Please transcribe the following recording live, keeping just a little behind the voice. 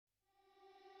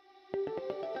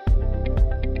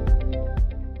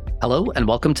Hello, and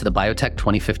welcome to the Biotech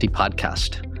 2050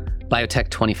 podcast.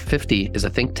 Biotech 2050 is a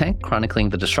think tank chronicling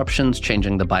the disruptions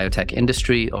changing the biotech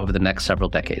industry over the next several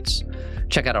decades.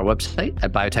 Check out our website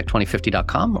at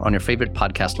biotech2050.com or on your favorite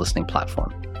podcast listening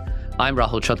platform. I'm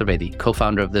Rahul Chaturvedi,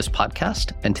 co-founder of this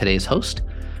podcast and today's host.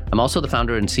 I'm also the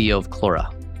founder and CEO of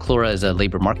Alltrna. Alltrna is a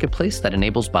labor marketplace that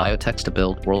enables biotechs to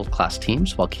build world-class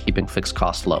teams while keeping fixed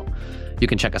costs low. You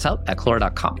can check us out at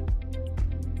alltrna.com.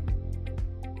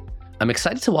 I'm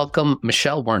excited to welcome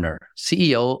Michelle Werner,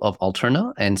 CEO of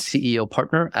Alltrna and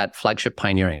CEO-Partner at Flagship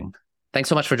Pioneering. Thanks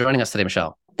so much for joining us today,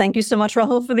 Michelle. Thank you so much,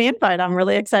 Rahul, for the invite. I'm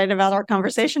really excited about our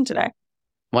conversation today.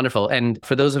 Wonderful. And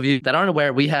for those of you that aren't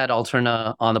aware, we had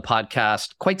Alltrna on the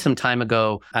podcast quite some time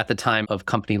ago at the time of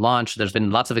company launch. There's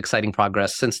been lots of exciting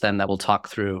progress since then that we'll talk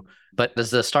through. But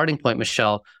as a starting point,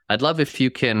 Michelle, I'd love if you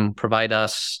can provide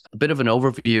us a bit of an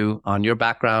overview on your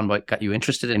background, what got you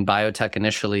interested in biotech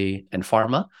initially and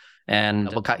pharma,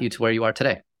 and what got you to where you are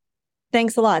today.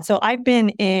 Thanks a lot. So I've been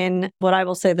in what I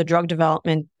will say the drug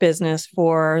development business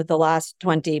for the last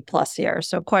 20 plus years,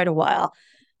 so quite a while.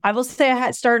 I will say I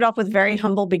had started off with very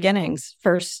humble beginnings,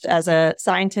 first as a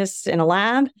scientist in a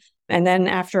lab. And then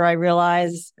after I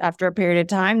realized after a period of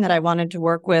time that I wanted to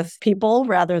work with people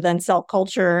rather than cell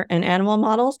culture and animal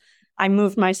models, I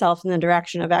moved myself in the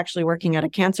direction of actually working at a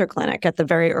cancer clinic at the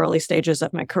very early stages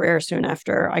of my career soon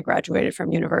after I graduated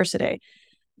from university.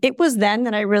 It was then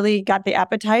that I really got the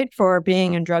appetite for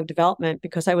being in drug development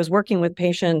because I was working with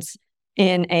patients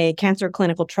in a cancer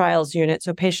clinical trials unit.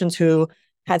 So patients who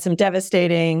had some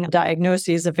devastating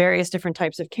diagnoses of various different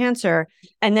types of cancer,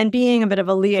 and then being a bit of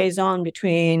a liaison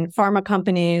between pharma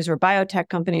companies or biotech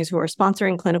companies who are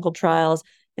sponsoring clinical trials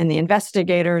and the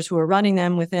investigators who are running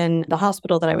them within the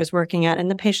hospital that I was working at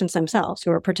and the patients themselves who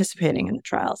are participating in the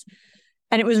trials.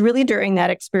 And it was really during that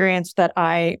experience that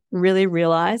I really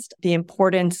realized the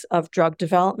importance of drug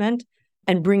development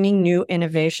and bringing new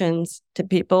innovations to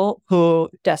people who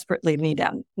desperately need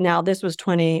them. Now, this was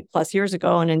 20 plus years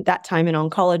ago. And in that time in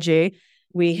oncology,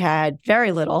 we had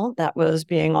very little that was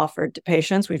being offered to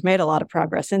patients. We've made a lot of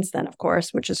progress since then, of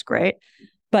course, which is great.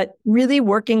 But really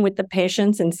working with the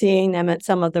patients and seeing them at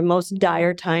some of the most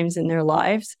dire times in their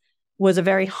lives was a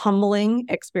very humbling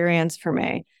experience for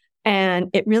me. And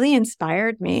it really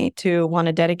inspired me to want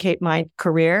to dedicate my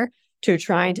career to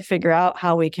trying to figure out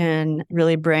how we can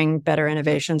really bring better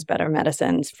innovations, better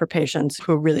medicines for patients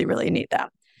who really, really need them.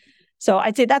 So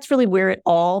I'd say that's really where it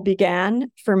all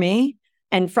began for me.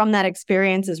 And from that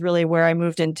experience is really where I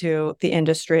moved into the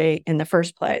industry in the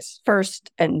first place.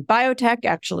 First in biotech,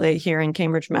 actually here in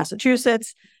Cambridge,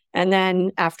 Massachusetts. And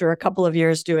then after a couple of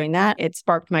years doing that, it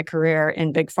sparked my career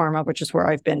in big pharma, which is where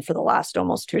I've been for the last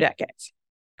almost 2 decades.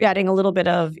 Adding a little bit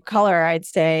of color, I'd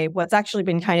say what's actually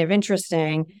been kind of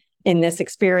interesting in this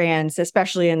experience,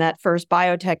 especially in that first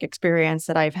biotech experience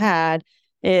that I've had,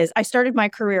 is I started my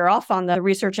career off on the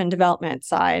research and development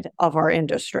side of our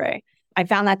industry. I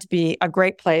found that to be a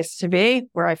great place to be,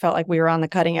 where I felt like we were on the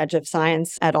cutting edge of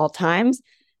science at all times.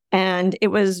 And it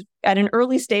was at an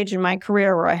early stage in my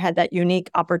career where I had that unique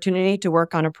opportunity to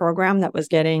work on a program that was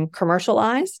getting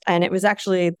commercialized. And it was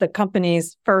actually the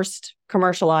company's first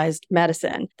commercialized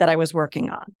medicine that I was working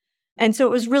on. And so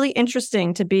it was really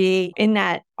interesting to be in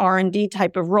that R&D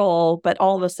type of role, but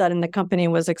all of a sudden the company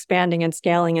was expanding and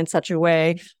scaling in such a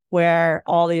way where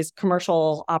all these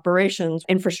commercial operations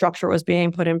infrastructure was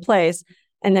being put in place,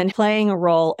 and then playing a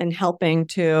role in helping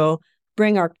to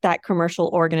bring that commercial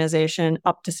organization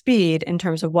up to speed in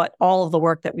terms of what all of the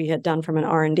work that we had done from an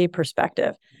R&D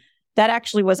perspective. That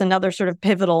actually was another sort of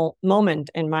pivotal moment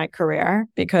in my career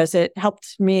because it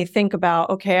helped me think about,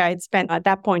 okay, I'd spent at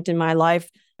that point in my life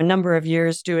a number of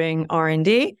years doing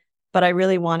R&D, but I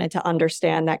really wanted to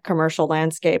understand that commercial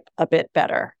landscape a bit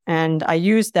better. And I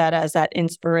used that as that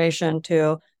inspiration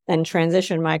to then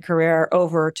transition my career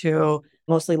over to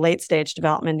mostly late-stage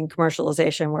development and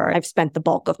commercialization, where I've spent the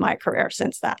bulk of my career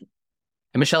since then.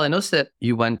 And Michelle, I noticed that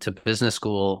you went to business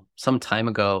school some time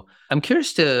ago. I'm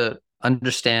curious to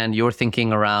understand your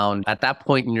thinking around, at that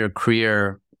point in your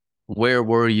career, where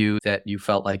were you that you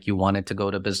felt like you wanted to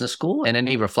go to business school, and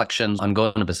any reflections on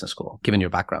going to business school, given your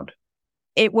background?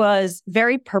 It was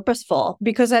very purposeful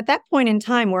because at that point in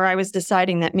time where I was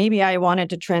deciding that maybe I wanted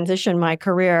to transition my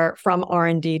career from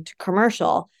R&D to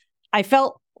commercial, I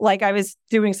felt like I was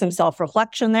doing some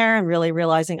self-reflection there and really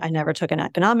realizing I never took an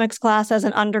economics class as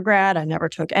an undergrad. I never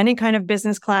took any kind of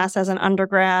business class as an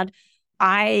undergrad.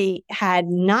 I had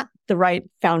not the right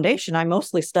foundation. I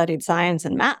mostly studied science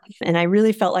and math, and I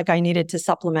really felt like I needed to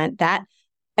supplement that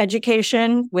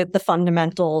education with the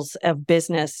fundamentals of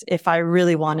business if I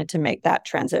really wanted to make that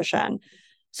transition.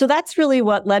 So that's really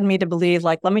what led me to believe,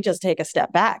 like, let me just take a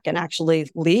step back and actually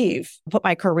leave, put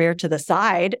my career to the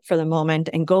side for the moment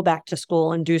and go back to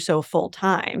school and do so full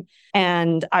time.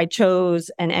 And I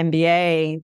chose an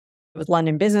MBA with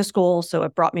London Business School. So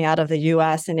it brought me out of the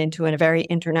US and into a very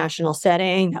international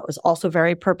setting. That was also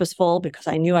very purposeful because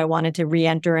I knew I wanted to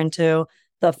re-enter into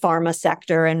the pharma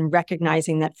sector, and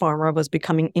recognizing that pharma was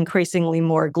becoming increasingly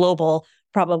more global,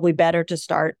 probably better to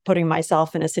start putting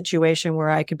myself in a situation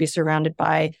where I could be surrounded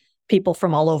by people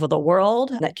from all over the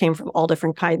world that came from all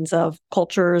different kinds of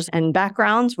cultures and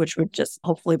backgrounds, which would just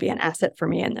hopefully be an asset for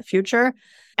me in the future.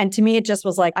 And to me, it just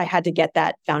was like I had to get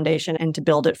that foundation and to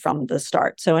build it from the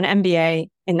start. So an MBA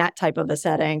in that type of a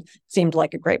setting seemed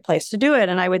like a great place to do it.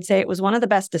 And I would say it was one of the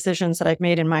best decisions that I've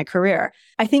made in my career.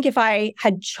 I think if I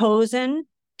had chosen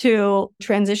to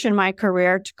transition my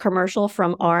career to commercial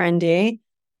from R&D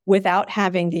without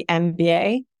having the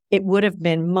MBA, it would have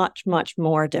been much, much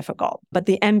more difficult. But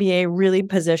the MBA really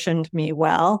positioned me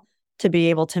well to be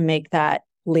able to make that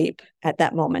leap at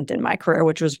that moment in my career,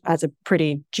 which was as a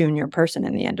pretty junior person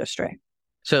in the industry.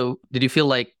 So did you feel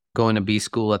like going to B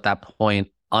school at that point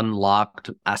unlocked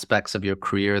aspects of your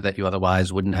career that you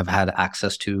otherwise wouldn't have had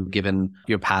access to given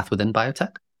your path within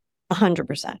biotech?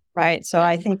 100%, right? So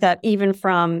I think that even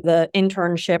from the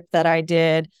internship that I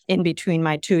did in between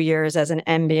my 2 years as an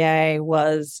MBA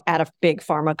was at a big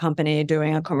pharma company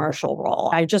doing a commercial role.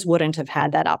 I just wouldn't have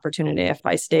had that opportunity if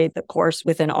I stayed the course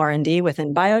within R&D,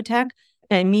 within biotech.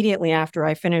 And immediately after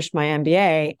I finished my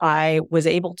MBA, I was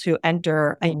able to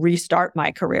enter and restart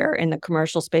my career in the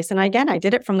commercial space. And again, I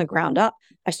did it from the ground up.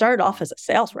 I started off as a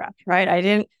sales rep, right? I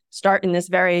didn't start in this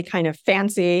very kind of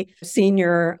fancy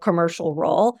senior commercial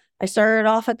role. I started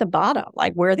off at the bottom,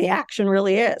 like where the action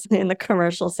really is in the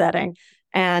commercial setting.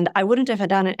 And I wouldn't have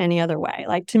done it any other way.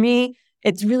 Like to me,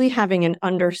 it's really having an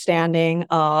understanding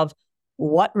of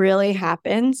what really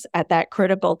happens at that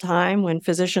critical time when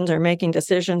physicians are making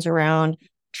decisions around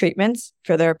treatments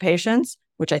for their patients,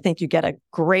 which I think you get a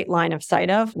great line of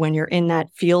sight of when you're in that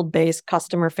field-based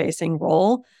customer-facing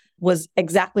role, was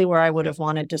exactly where I would have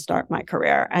wanted to start my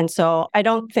career. And so I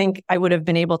don't think I would have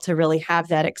been able to really have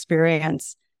that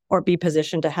experience or be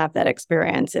positioned to have that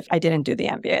experience if I didn't do the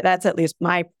MBA. That's at least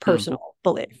my personal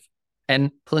belief.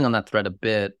 And pulling on that thread a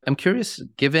bit, I'm curious,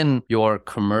 given your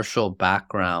commercial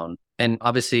background, and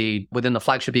obviously within the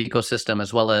flagship ecosystem,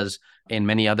 as well as in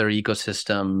many other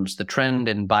ecosystems, the trend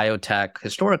in biotech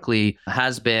historically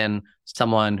has been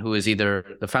someone who is either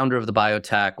the founder of the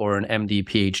biotech or an MD,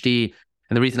 PhD.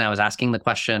 And the reason I was asking the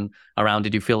question around,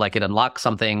 did you feel like it unlocked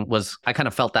something, was I kind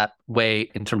of felt that way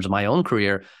in terms of my own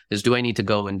career, is do I need to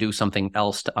go and do something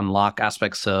else to unlock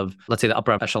aspects of, let's say, the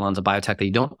upper echelons of biotech that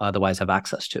you don't otherwise have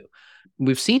access to?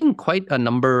 We've seen quite a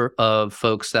number of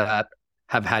folks that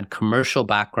have had commercial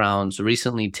backgrounds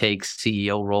recently take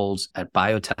CEO roles at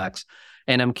biotechs.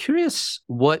 And I'm curious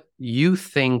what you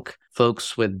think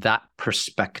folks with that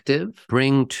perspective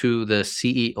bring to the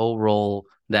CEO role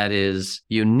that is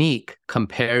unique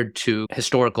compared to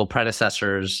historical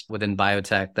predecessors within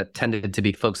biotech that tended to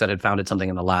be folks that had founded something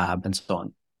in the lab and so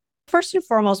on. First and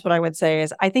foremost, what I would say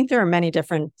is I think there are many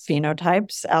different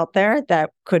phenotypes out there that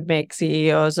could make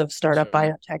CEOs of startup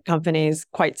biotech companies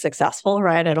quite successful,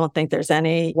 right? I don't think there's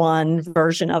any one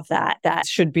version of that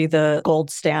should be the gold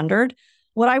standard.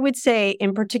 What I would say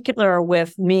in particular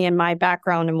with me and my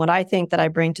background and what I think that I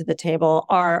bring to the table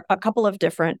are a couple of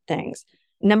different things.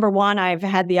 Number one, I've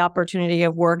had the opportunity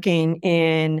of working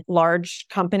in large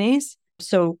companies.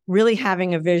 So really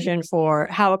having a vision for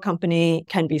how a company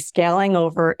can be scaling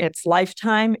over its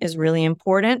lifetime is really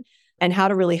important, and how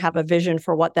to really have a vision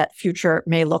for what that future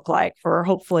may look like for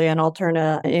hopefully an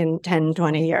Alltrna in 10,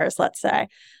 20 years, let's say.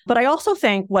 But I also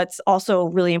think what's also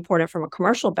really important from a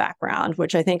commercial background,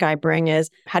 which I think I bring, is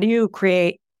how do you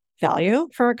create value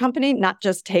for a company, not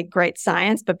just take great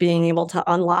science, but being able to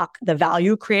unlock the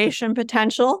value creation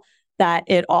potential that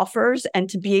it offers and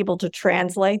to be able to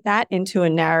translate that into a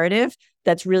narrative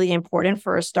that's really important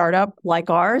for a startup like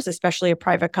ours, especially a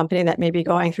private company that may be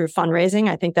going through fundraising.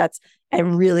 I think that's a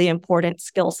really important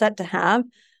skill set to have.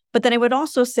 But then I would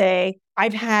also say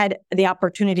I've had the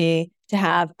opportunity to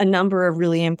have a number of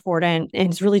really important, and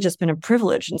it's really just been a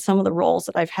privilege in some of the roles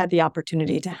that I've had the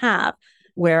opportunity to have,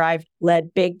 where I've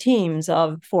led big teams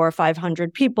of 400 or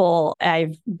 500 people.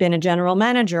 I've been a general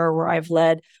manager where I've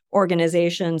led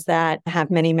organizations that have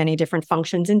many, many different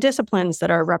functions and disciplines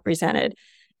that are represented.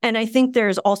 And I think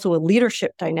there's also a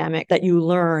leadership dynamic that you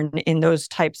learn in those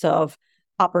types of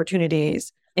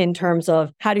opportunities in terms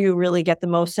of how do you really get the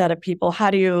most out of people?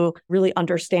 How do you really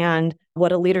understand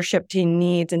what a leadership team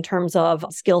needs in terms of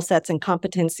skill sets and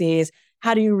competencies?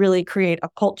 how do you really create a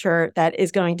culture that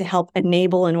is going to help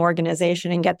enable an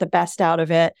organization and get the best out of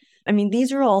it? I mean,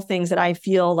 these are all things that I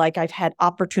feel like I've had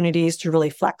opportunities to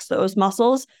really flex those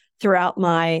muscles throughout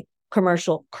my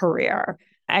commercial career.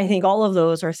 I think all of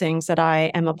those are things that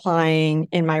I am applying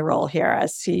in my role here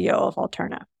as CEO of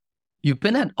Alltrna. You've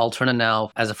been at Alltrna now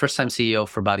as a first-time CEO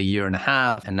for about a year and a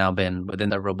half, and now been within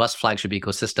the robust flagship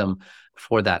ecosystem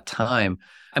for that time.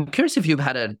 I'm curious if you've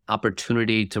had an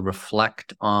opportunity to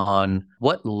reflect on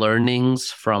what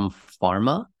learnings from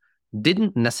pharma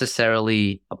didn't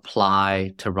necessarily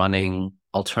apply to running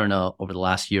Alltrna over the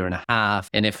last year and a half,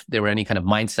 and if there were any kind of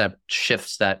mindset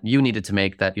shifts that you needed to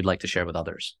make that you'd like to share with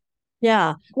others.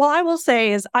 Yeah. Well, I will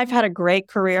say is I've had a great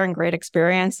career and great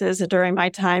experiences during my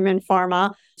time in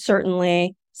pharma.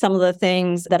 Certainly, some of the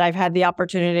things that I've had the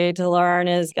opportunity to learn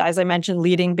is, as I mentioned,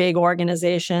 leading big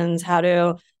organizations, how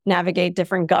to navigate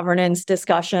different governance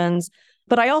discussions.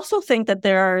 But I also think that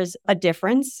there's a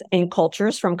difference in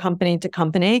cultures from company to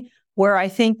company, where I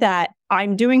think that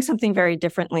I'm doing something very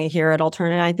differently here at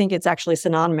Alltrna. And I think it's actually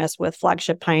synonymous with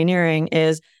Flagship Pioneering,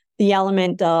 is the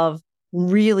element of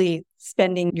really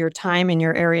spending your time in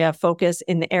your area of focus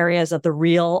in the areas of the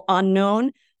real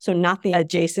unknown. So not the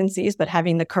adjacencies, but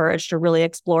having the courage to really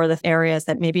explore the areas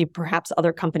that maybe perhaps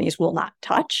other companies will not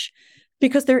touch.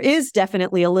 Because there is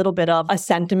definitely a little bit of a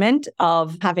sentiment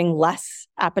of having less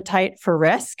appetite for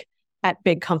risk at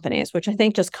big companies, which I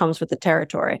think just comes with the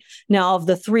territory. Now, of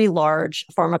the three large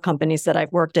pharma companies that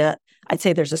I've worked at, I'd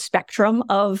say there's a spectrum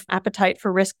of appetite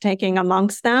for risk-taking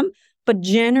amongst them. But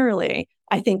generally,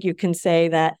 I think you can say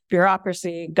that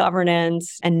bureaucracy,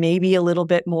 governance, and maybe a little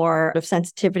bit more of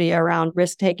sensitivity around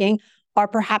risk-taking are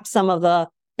perhaps some of the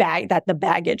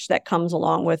baggage that comes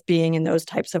along with being in those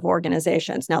types of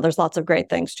organizations. Now, there's lots of great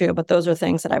things too, but those are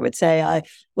things that I would say I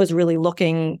was really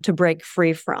looking to break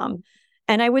free from.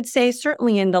 And I would say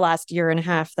certainly in the last year and a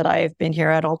half that I've been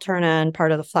here at Alltrna and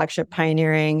part of the Flagship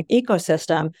Pioneering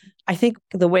ecosystem, I think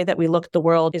the way that we look at the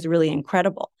world is really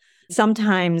incredible.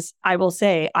 Sometimes I will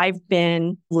say I've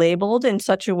been labeled in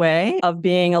such a way of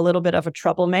being a little bit of a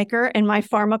troublemaker in my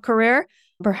pharma career,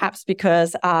 perhaps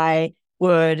because I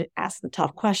would ask the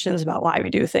tough questions about why we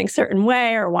do things a certain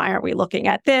way, or why aren't we looking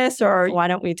at this, or why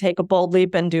don't we take a bold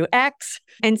leap and do X?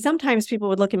 And sometimes people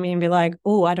would look at me and be like,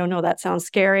 oh, I don't know, that sounds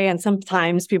scary. And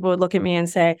sometimes people would look at me and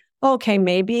say, okay,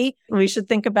 maybe we should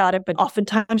think about it. But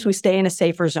oftentimes we stay in a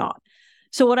safer zone.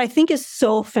 So what I think is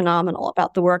so phenomenal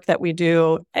about the work that we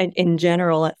do in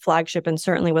general at Flagship, and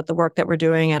certainly with the work that we're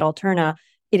doing at Alltrna,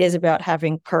 it is about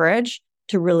having courage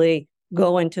to really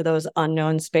go into those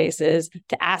unknown spaces,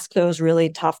 to ask those really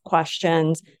tough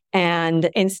questions. And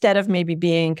instead of maybe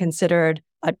being considered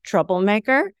a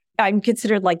troublemaker, I'm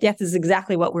considered like, yes, this is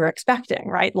exactly what we're expecting,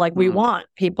 right? Like we want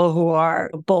people who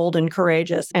are bold and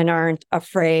courageous and aren't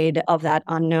afraid of that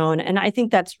unknown. And I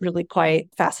think that's really quite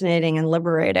fascinating and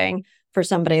liberating for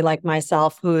somebody like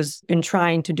myself who's been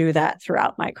trying to do that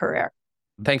throughout my career.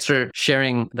 Thanks for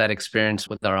sharing that experience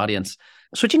with our audience.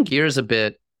 Switching gears a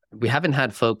bit, we haven't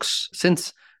had folks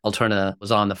since Alltrna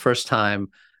was on the first time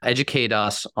educate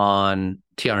us on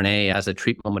tRNA as a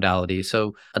treatment modality.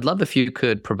 So I'd love if you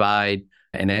could provide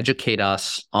and educate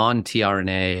us on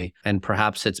tRNA and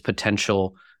perhaps its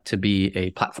potential to be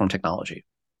a platform technology.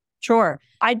 Sure.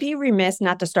 I'd be remiss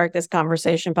not to start this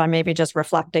conversation by maybe just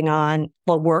reflecting on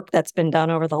the work that's been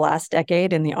done over the last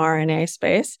decade in the RNA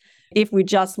space. If we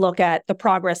just look at the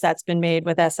progress that's been made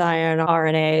with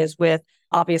siRNAs, with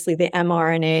obviously the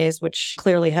mRNAs, which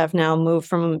clearly have now moved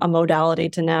from a modality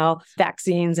to now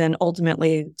vaccines and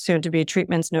ultimately soon to be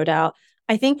treatments, no doubt.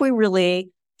 I think we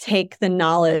really take the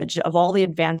knowledge of all the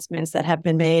advancements that have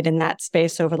been made in that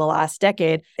space over the last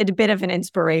decade. It's a bit of an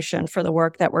inspiration for the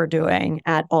work that we're doing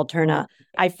at Alltrna.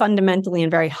 I fundamentally and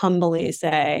very humbly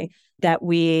say that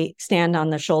we stand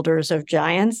on the shoulders of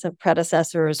giants, of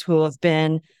predecessors who have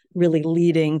been really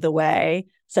leading the way,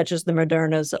 such as the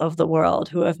Modernas of the world,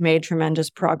 who have made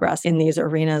tremendous progress in these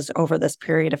arenas over this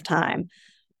period of time.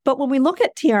 But when we look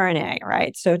at tRNA,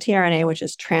 right? So tRNA, which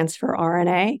is transfer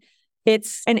RNA,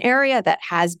 it's an area that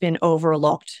has been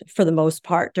overlooked for the most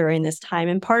part during this time.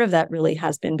 And part of that really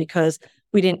has been because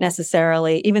we didn't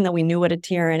necessarily, even though we knew what a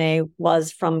tRNA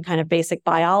was from kind of basic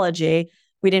biology,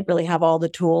 we didn't really have all the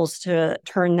tools to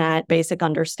turn that basic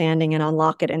understanding and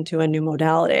unlock it into a new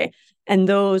modality. And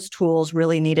those tools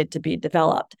really needed to be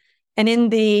developed. And in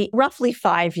the roughly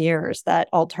 5 years that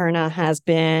Alltrna has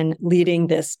been leading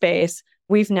this space,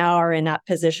 we've now are in that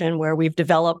position where we've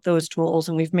developed those tools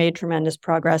and we've made tremendous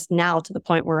progress now to the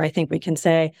point where I think we can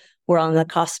say we're on the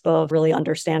cusp of really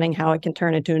understanding how it can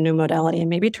turn into a new modality and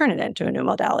maybe turn it into a new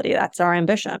modality. That's our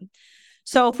ambition.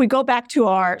 So if we go back to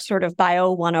our sort of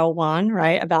bio 101,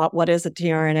 right, about what is a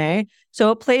tRNA, so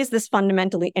it plays this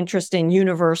fundamentally interesting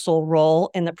universal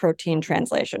role in the protein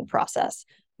translation process,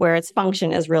 where its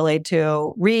function is really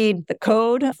to read the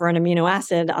code for an amino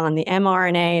acid on the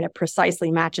mRNA, and it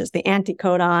precisely matches the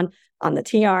anticodon on the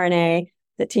tRNA.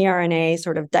 The tRNA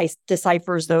sort of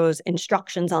deciphers those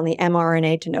instructions on the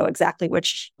mRNA to know exactly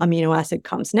which amino acid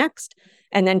comes next,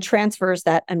 and then transfers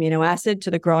that amino acid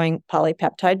to the growing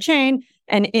polypeptide chain.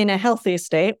 And in a healthy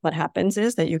state, what happens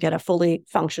is that you get a fully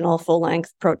functional,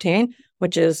 full-length protein,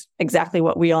 which is exactly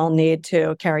what we all need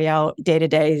to carry out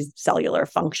day-to-day cellular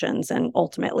functions and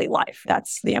ultimately life.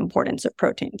 That's the importance of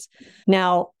proteins.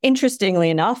 Now, interestingly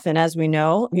enough, and as we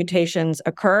know, mutations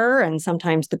occur and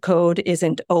sometimes the code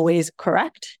isn't always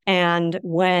correct. And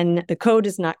when the code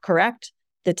is not correct,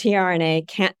 the tRNA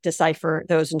can't decipher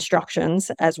those instructions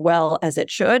as well as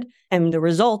it should. And the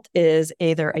result is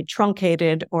either a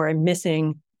truncated or a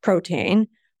missing protein,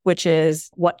 which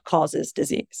is what causes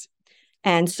disease.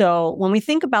 And so when we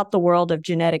think about the world of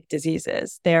genetic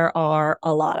diseases, there are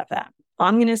a lot of them.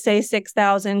 I'm going to say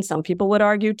 6,000. Some people would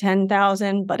argue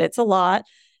 10,000, but it's a lot.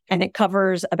 And it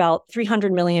covers about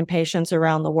 300 million patients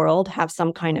around the world have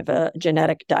some kind of a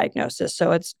genetic diagnosis.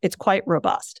 So it's quite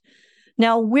robust.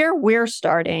 Now, where we're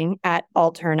starting at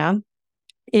Alltrna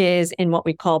is in what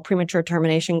we call premature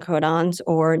termination codons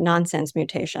or nonsense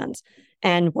mutations.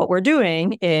 And what we're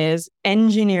doing is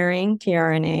engineering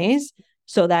tRNAs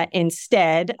so that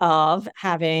instead of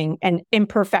having an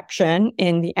imperfection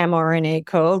in the mRNA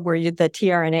code where the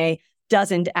tRNA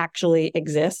doesn't actually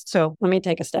exist. So let me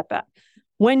take a step back.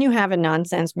 When you have a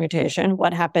nonsense mutation,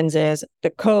 what happens is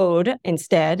the code,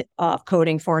 instead of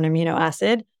coding for an amino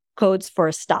acid, codes for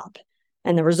a stop.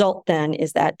 And the result then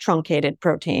is that truncated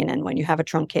protein. And when you have a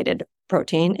truncated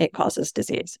protein, it causes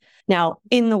disease. Now,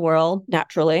 in the world,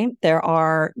 naturally, there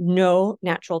are no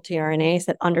natural tRNAs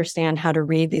that understand how to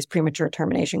read these premature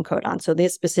termination codons. So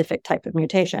this specific type of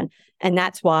mutation. And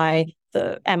that's why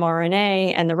the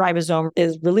mRNA and the ribosome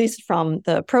is released from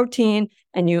the protein,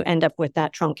 and you end up with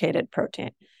that truncated protein.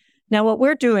 Now, what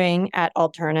we're doing at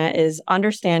Alltrna is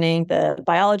understanding the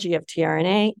biology of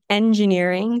tRNA,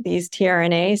 engineering these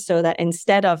tRNAs so that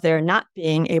instead of there not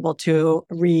being able to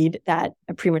read that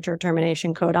premature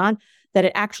termination codon, that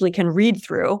it actually can read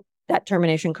through that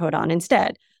termination codon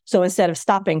instead. So instead of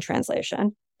stopping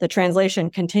translation, the translation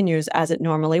continues as it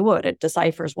normally would. It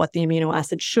deciphers what the amino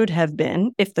acid should have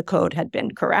been if the code had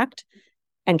been correct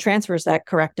and transfers that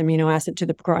correct amino acid to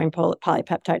the growing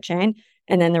polypeptide chain.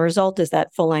 And then the result is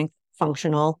that full-length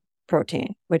functional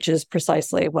protein, which is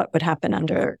precisely what would happen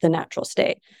under the natural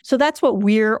state. So that's what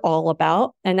we're all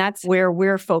about. And that's where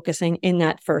we're focusing in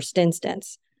that first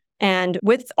instance. And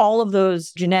with all of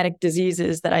those genetic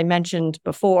diseases that I mentioned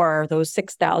before, those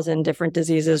 6,000 different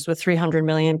diseases with 300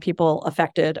 million people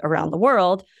affected around the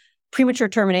world, premature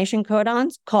termination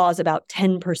codons cause about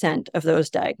 10% of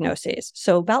those diagnoses.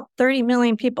 So about 30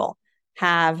 million people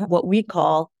have what we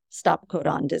call stop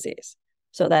codon disease.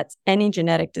 So that's any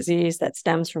genetic disease that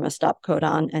stems from a stop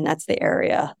codon, and that's the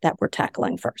area that we're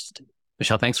tackling first.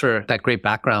 Michelle, thanks for that great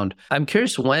background. I'm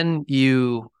curious, when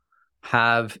you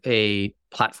have a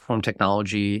platform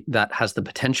technology that has the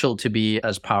potential to be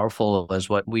as powerful as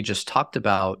what we just talked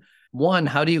about, one,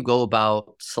 how do you go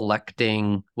about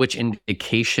selecting which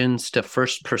indications to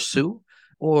first pursue?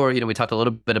 Or, we talked a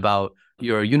little bit about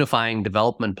your unifying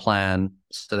development plan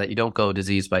so that you don't go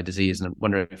disease by disease. And I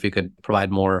wonder if you could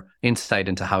provide more insight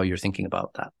into how you're thinking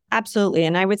about that. Absolutely.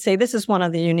 And I would say this is one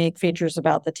of the unique features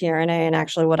about the tRNA and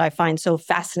actually what I find so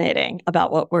fascinating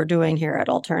about what we're doing here at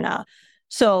Alltrna.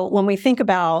 So when we think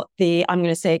about the, I'm going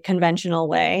to say, conventional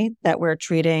way that we're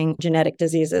treating genetic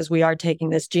diseases, we are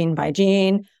taking this gene by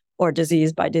gene or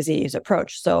disease by disease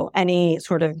approach. So any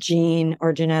sort of gene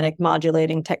or genetic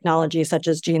modulating technology, such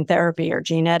as gene therapy or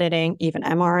gene editing, even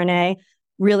mRNA,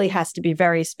 really has to be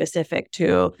very specific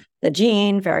to the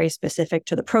gene, very specific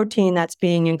to the protein that's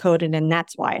being encoded, and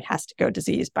that's why it has to go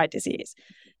disease by disease.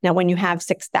 Now, when you have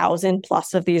 6,000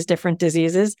 plus of these different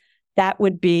diseases, that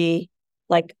would be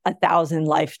like 1,000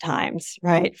 lifetimes,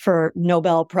 right? For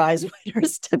Nobel Prize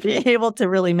winners to be able to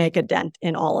really make a dent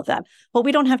in all of them. But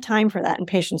we don't have time for that, and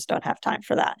patients don't have time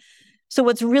for that. So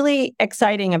what's really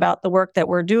exciting about the work that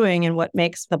we're doing and what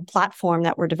makes the platform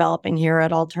that we're developing here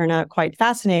at Alltrna quite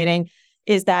fascinating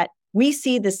is that we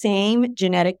see the same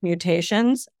genetic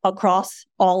mutations across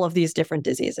all of these different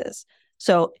diseases.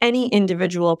 So any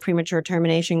individual premature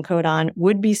termination codon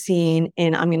would be seen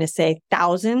in, I'm going to say,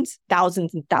 thousands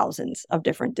and thousands of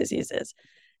different diseases.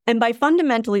 And by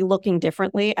fundamentally looking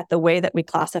differently at the way that we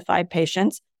classify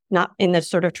patients, not in the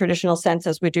sort of traditional sense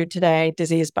as we do today,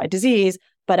 disease by disease,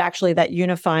 but actually that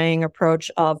unifying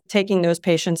approach of taking those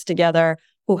patients together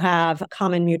who have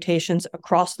common mutations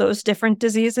across those different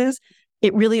diseases.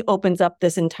 It really opens up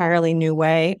this entirely new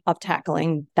way of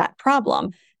tackling that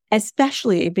problem,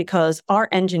 especially because our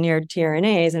engineered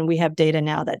tRNAs, and we have data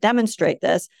now that demonstrate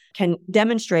this, can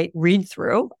demonstrate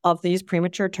read-through of these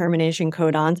premature termination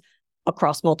codons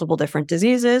across multiple different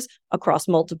diseases, across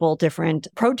multiple different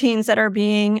proteins that are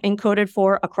being encoded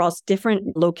for, across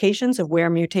different locations of where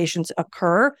mutations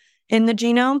occur in the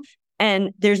genome.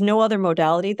 And there's no other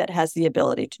modality that has the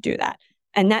ability to do that.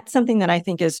 And that's something that I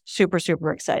think is super,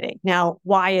 super exciting. Now,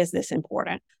 why is this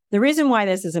important? The reason why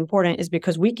this is important is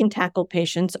because we can tackle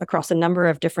patients across a number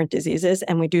of different diseases,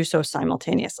 and we do so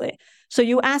simultaneously. So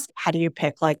you ask, how do you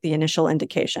pick like the initial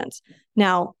indications?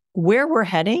 Now, where we're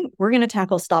heading, we're going to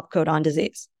tackle stop codon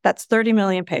disease. That's 30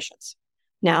 million patients.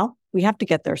 Now, we have to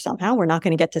get there somehow. We're not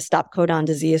going to get to stop codon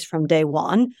disease from day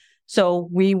one. So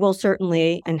we will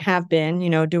certainly, and have been,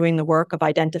 doing the work of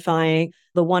identifying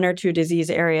the one or two disease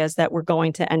areas that we're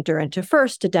going to enter into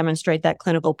first to demonstrate that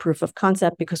clinical proof of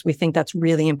concept, because we think that's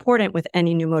really important with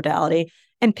any new modality,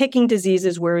 and picking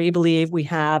diseases where we believe we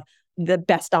have the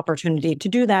best opportunity to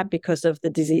do that because of the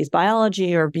disease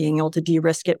biology or being able to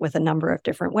de-risk it with a number of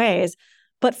different ways.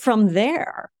 But from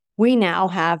there, we now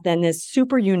have then this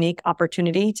super unique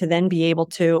opportunity to then be able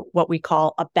to what we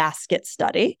call a basket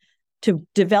study, to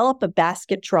develop a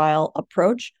basket trial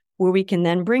approach where we can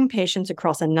then bring patients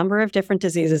across a number of different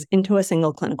diseases into a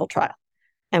single clinical trial.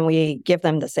 And we give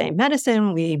them the same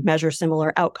medicine, we measure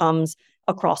similar outcomes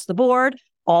across the board.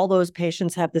 All those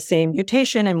patients have the same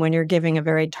mutation. And when you're giving a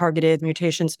very targeted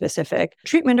mutation-specific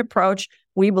treatment approach,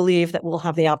 we believe that we'll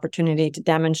have the opportunity to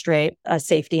demonstrate a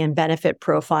safety and benefit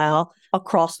profile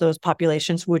across those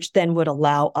populations, which then would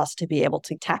allow us to be able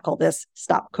to tackle this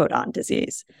stop codon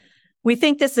disease. We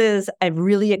think this is a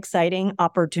really exciting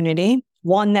opportunity,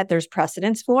 one that there's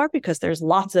precedence for, because there's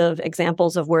lots of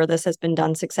examples of where this has been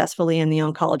done successfully in the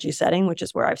oncology setting, which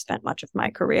is where I've spent much of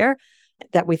my career,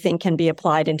 that we think can be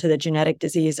applied into the genetic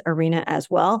disease arena as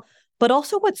well. But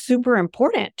also what's super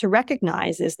important to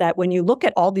recognize is that when you look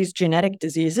at all these genetic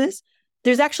diseases,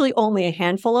 there's actually only a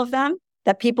handful of them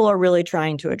that people are really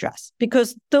trying to address,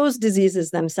 because those diseases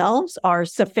themselves are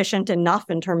sufficient enough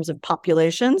in terms of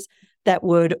populations that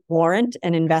would warrant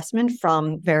an investment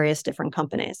from various different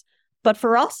companies. But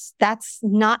for us, that's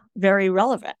not very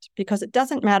relevant, because it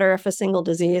doesn't matter if a single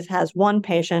disease has one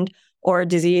patient or a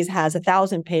disease has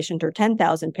 1,000 patients or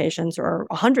 10,000 patients or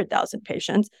 100,000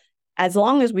 patients. As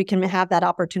long as we can have that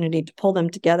opportunity to pull them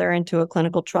together into a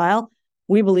clinical trial,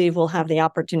 we believe we'll have the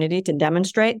opportunity to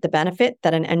demonstrate the benefit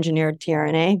that an engineered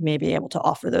tRNA may be able to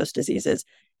offer those diseases.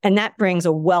 And that brings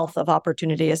a wealth of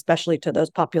opportunity, especially to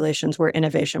those populations where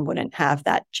innovation wouldn't have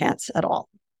that chance at all.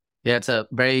 Yeah, it's a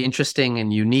very interesting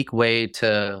and unique way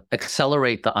to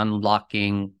accelerate the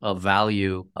unlocking of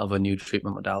value of a new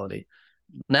treatment modality.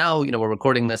 Now, we're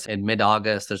recording this in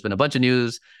mid-August. There's been a bunch of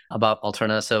news about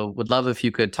Alltrna. So would love if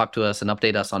you could talk to us and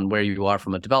update us on where you are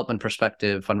from a development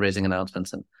perspective, fundraising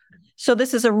announcements. So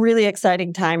this is a really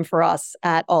exciting time for us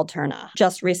at Alltrna.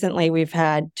 Just recently, we've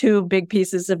had two big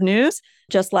pieces of news.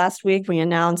 Just last week, we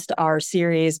announced our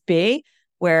Series B,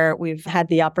 where we've had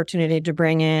the opportunity to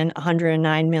bring in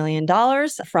 $109 million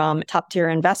from top-tier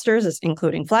investors,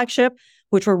 including Flagship,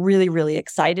 which we're really, really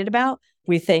excited about.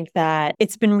 We think that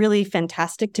it's been really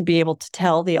fantastic to be able to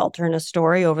tell the Alltrna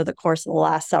story over the course of the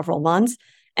last several months,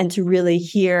 and to really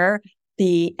hear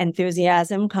the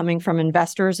enthusiasm coming from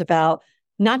investors about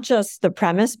not just the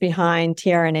premise behind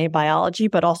tRNA biology,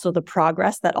 but also the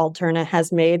progress that Alltrna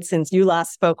has made since you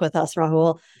last spoke with us,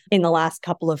 Rahul, in the last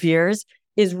couple of years,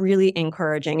 is really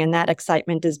encouraging. And that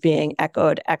excitement is being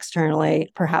echoed externally,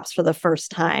 perhaps for the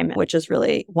first time, which is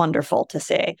really wonderful to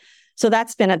see. So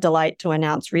that's been a delight to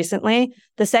announce recently.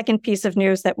 The second piece of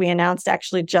news that we announced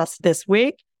actually just this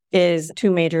week is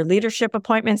two major leadership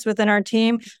appointments within our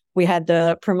team. We had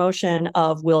the promotion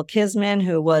of Will Kisman,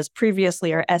 who was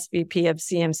previously our SVP of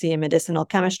CMC and medicinal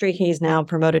chemistry. He's now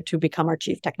promoted to become our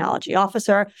Chief Technology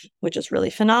Officer, which is really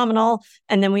phenomenal.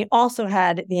 And then we also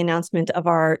had the announcement of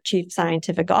our Chief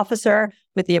Scientific Officer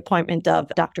with the appointment of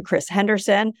Dr. Chris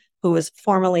Henderson, who was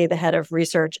formerly the head of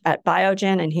research at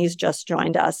Biogen, and he's just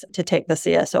joined us to take the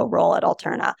CSO role at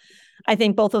Alltrna. I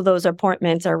think both of those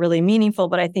appointments are really meaningful,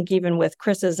 but I think even with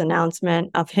Chris's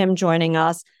announcement of him joining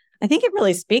us, I think it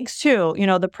really speaks to,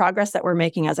 the progress that we're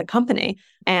making as a company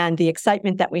and the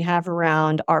excitement that we have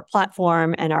around our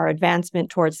platform and our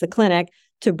advancement towards the clinic,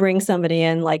 to bring somebody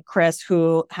in like Chris,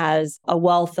 who has a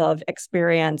wealth of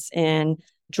experience in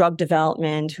drug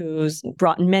development, who's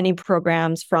brought many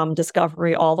programs from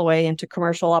discovery all the way into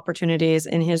commercial opportunities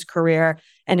in his career,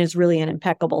 and is really an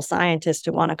impeccable scientist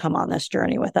to want to come on this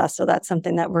journey with us. So that's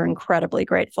something that we're incredibly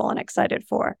grateful and excited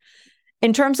for.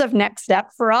 In terms of next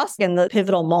step for us and the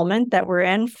pivotal moment that we're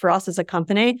in for us as a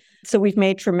company, so we've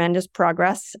made tremendous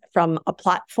progress from a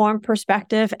platform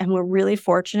perspective, and we're really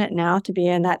fortunate now to be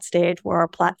in that stage where our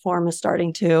platform is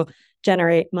starting to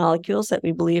generate molecules that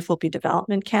we believe will be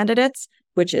development candidates,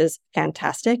 which is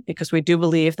fantastic because we do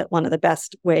believe that one of the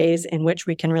best ways in which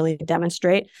we can really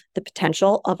demonstrate the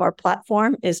potential of our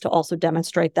platform is to also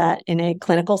demonstrate that in a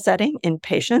clinical setting in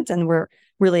patients. And we're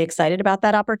really excited about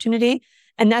that opportunity.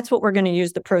 And that's what we're going to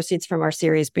use the proceeds from our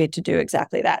Series B to do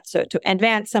exactly that. So to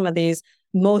advance some of these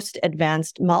most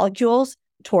advanced molecules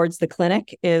towards the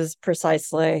clinic is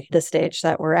precisely the stage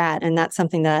that we're at. And that's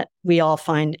something that we all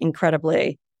find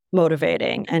incredibly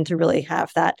motivating, and to really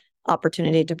have that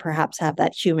opportunity to perhaps have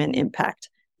that human impact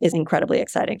is incredibly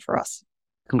exciting for us.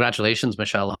 Congratulations,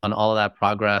 Michelle, on all of that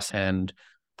progress and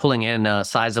pulling in a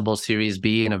sizable Series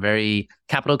B in a very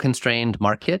capital-constrained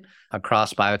market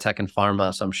across biotech and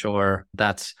pharma. So I'm sure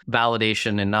that's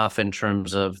validation enough in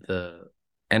terms of the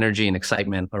energy and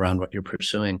excitement around what you're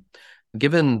pursuing.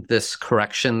 Given this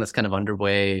correction that's kind of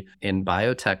underway in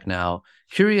biotech now,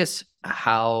 curious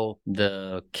how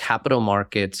the capital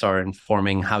markets are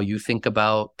informing how you think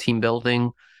about team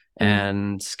building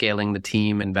and scaling the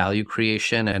team and value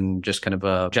creation, and just kind of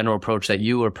a general approach that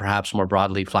you, or perhaps more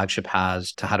broadly Flagship,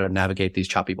 has to how to navigate these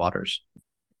choppy waters.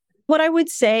 What I would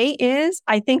say is,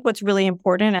 I think what's really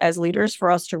important as leaders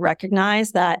for us to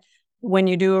recognize that when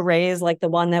you do a raise like the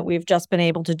one that we've just been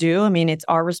able to do, I mean, it's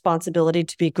our responsibility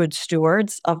to be good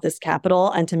stewards of this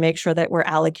capital and to make sure that we're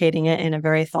allocating it in a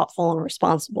very thoughtful and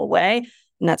responsible way.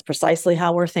 And that's precisely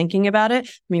how we're thinking about it.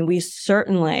 I mean, we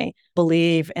certainly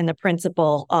believe in the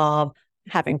principle of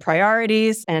having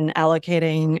priorities and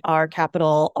allocating our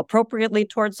capital appropriately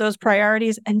towards those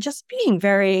priorities, and just being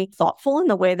very thoughtful in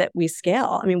the way that we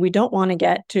scale. I mean, we don't want to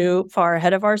get too far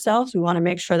ahead of ourselves. We want to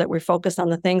make sure that we're focused on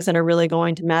the things that are really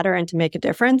going to matter and to make a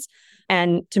difference,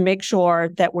 and to make sure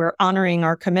that we're honoring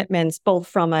our commitments, both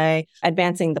from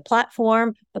advancing the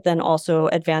platform, but then also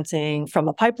advancing from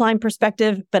a pipeline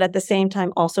perspective, but at the same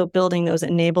time also building those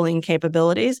enabling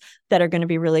capabilities that are going to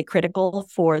be really critical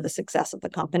for the success of the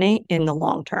company in the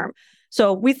long term.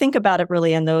 So we think about it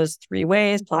really in those three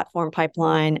ways: platform,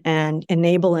 pipeline, and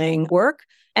enabling work.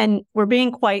 And we're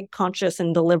being quite conscious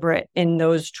and deliberate in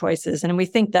those choices. And we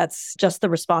think that's just the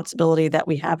responsibility that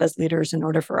we have as leaders in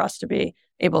order for us to be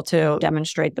able to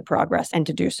demonstrate the progress, and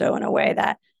to do so in a way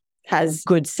that has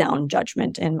good sound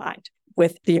judgment in mind,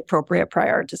 with the appropriate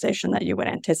prioritization that you would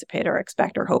anticipate or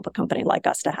expect or hope a company like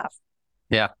us to have.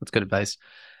 Yeah, that's good advice.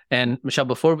 And Michelle,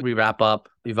 before we wrap up,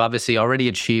 you've obviously already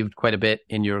achieved quite a bit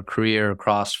in your career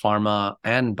across pharma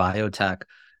and biotech.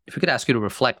 If we could ask you to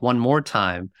reflect one more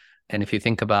time, and if you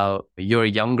think about your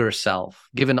younger self,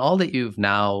 given all that you've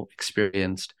now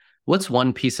experienced, what's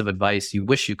one piece of advice you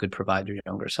wish you could provide your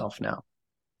younger self now?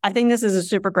 I think this is a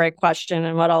super great question.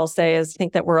 And what I'll say is, I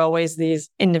think that we're always these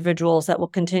individuals that will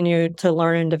continue to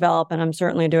learn and develop. And I'm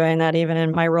certainly doing that even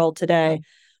in my role today.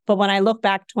 But when I look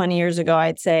back 20 years ago,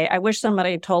 I'd say, I wish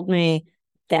somebody told me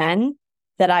then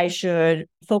that I should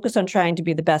focus on trying to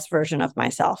be the best version of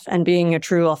myself and being a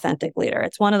true, authentic leader.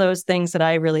 It's one of those things that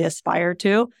I really aspire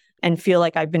to and feel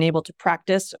like I've been able to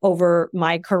practice over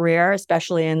my career,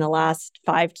 especially in the last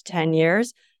 5 to 10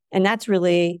 years. And that's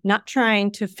really not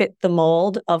trying to fit the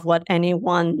mold of what any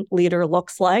one leader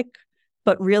looks like,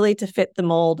 but really to fit the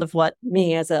mold of what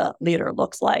me as a leader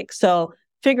looks like. So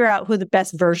figure out who the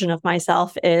best version of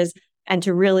myself is, and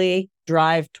to really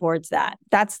drive towards that.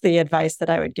 That's the advice that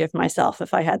I would give myself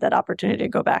if I had that opportunity to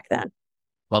go back then.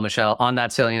 Well, Michelle, on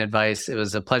that salient advice, it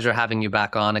was a pleasure having you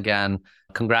back on again.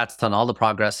 Congrats on all the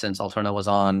progress since Alltrna was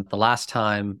on the last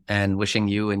time, and wishing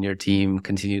you and your team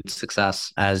continued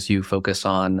success as you focus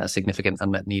on a significant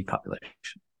unmet need population.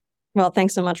 Well,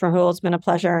 thanks so much, Rahul. It's been a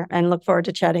pleasure, and look forward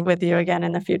to chatting with you again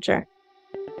in the future.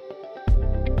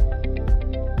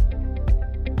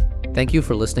 Thank you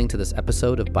for listening to this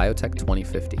episode of Biotech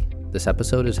 2050. This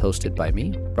episode is hosted by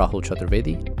me, Rahul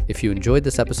Chaturvedi. If you enjoyed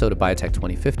this episode of Biotech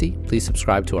 2050, please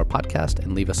subscribe to our podcast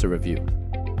and leave us a review.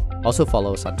 Also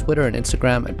follow us on Twitter and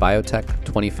Instagram at Biotech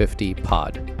 2050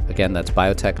 Pod. Again, that's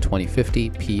Biotech 2050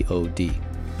 POD.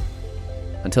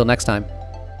 Until next time.